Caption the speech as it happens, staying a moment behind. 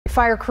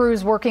Fire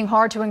crews working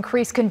hard to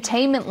increase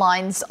containment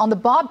lines on the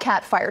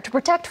Bobcat fire to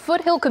protect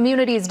foothill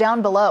communities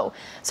down below.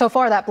 So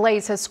far, that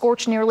blaze has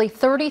scorched nearly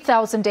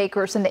 30,000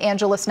 acres in the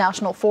Angeles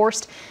National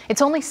Forest.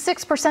 It's only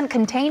 6%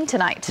 contained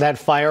tonight. That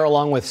fire,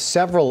 along with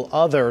several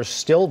others,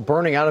 still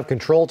burning out of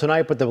control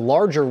tonight. But the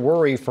larger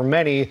worry for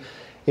many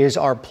is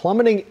our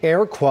plummeting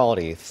air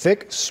quality.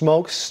 Thick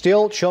smoke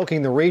still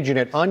choking the region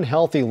at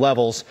unhealthy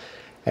levels,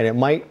 and it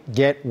might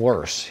get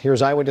worse.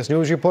 Here's Eyewitness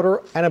News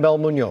reporter Annabelle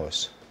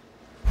Munoz.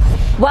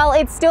 Well,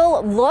 it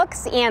still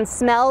looks and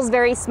smells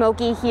very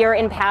smoky here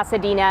in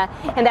Pasadena,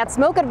 and that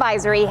smoke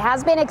advisory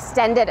has been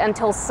extended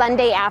until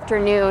Sunday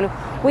afternoon.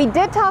 We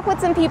did talk with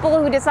some people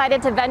who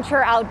decided to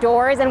venture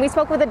outdoors, and we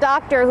spoke with a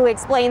doctor who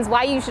explains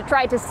why you should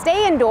try to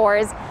stay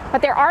indoors,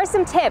 but there are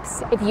some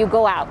tips if you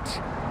go out.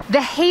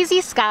 The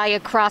hazy sky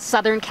across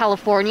Southern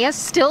California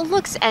still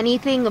looks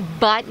anything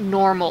but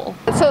normal.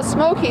 It's so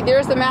smoky.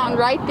 There's the mountain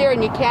right there,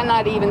 and you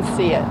cannot even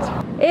see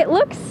it. It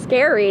looks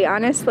scary,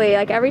 honestly.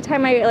 Like every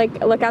time I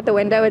look out the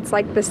window, it's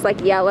like this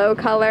yellow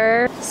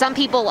color. Some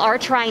people are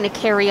trying to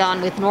carry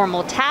on with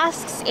normal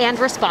tasks and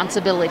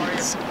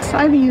responsibilities.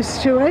 I'm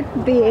used to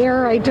it. The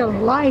air I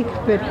don't like,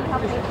 but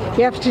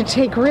you have to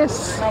take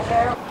risks.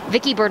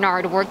 Vicki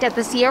Bernard worked at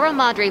the Sierra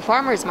Madre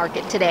Farmers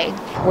Market today.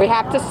 We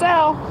have to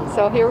sell,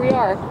 so here we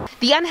are.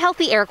 The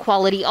unhealthy air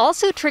quality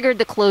also triggered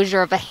the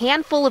closure of a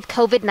handful of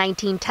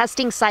COVID-19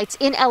 testing sites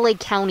in LA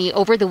County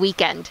over the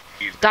weekend.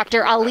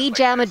 Dr. Ali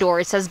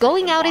Jamehdor says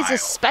going out is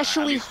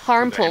especially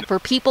harmful for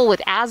people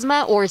with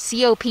asthma or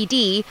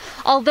COPD,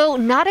 although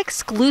not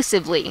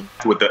exclusively.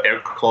 With the air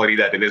quality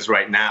that it is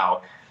right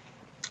now,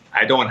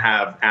 I don't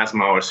have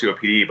asthma or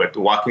COPD, but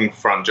walking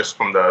from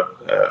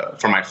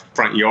my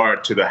front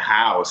yard to the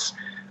house,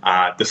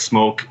 the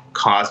smoke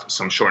caused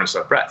some shortness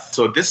of breath.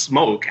 So this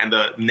smoke and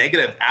the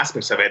negative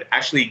aspects of it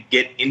actually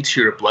get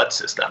into your blood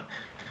system,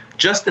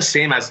 just the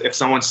same as if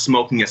someone's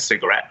smoking a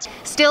cigarette.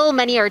 Still,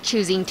 many are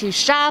choosing to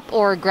shop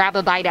or grab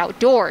a bite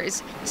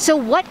outdoors. So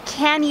what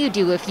can you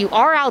do if you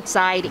are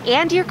outside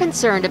and you're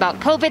concerned about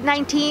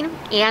COVID-19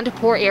 and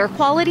poor air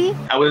quality?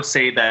 I would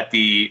say that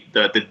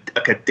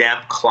a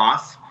damp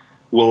cloth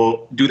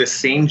will do the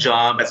same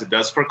job as it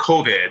does for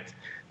COVID.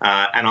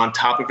 And on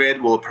top of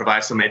it, will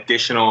provide some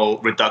additional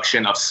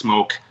reduction of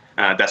smoke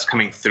that's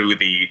coming through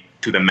the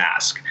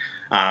mask.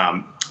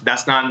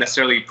 That's not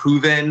necessarily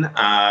proven.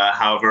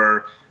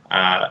 However,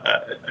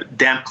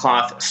 damp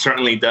cloth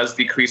certainly does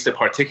decrease the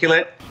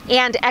particulate.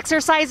 And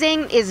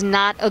exercising is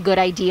not a good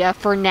idea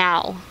for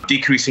now.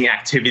 Decreasing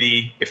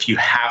activity, if you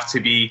have to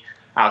be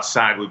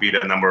outside, would be the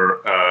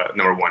number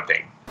one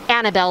thing.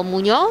 Annabelle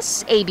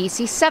Munoz,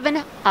 ABC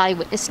 7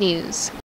 Eyewitness News.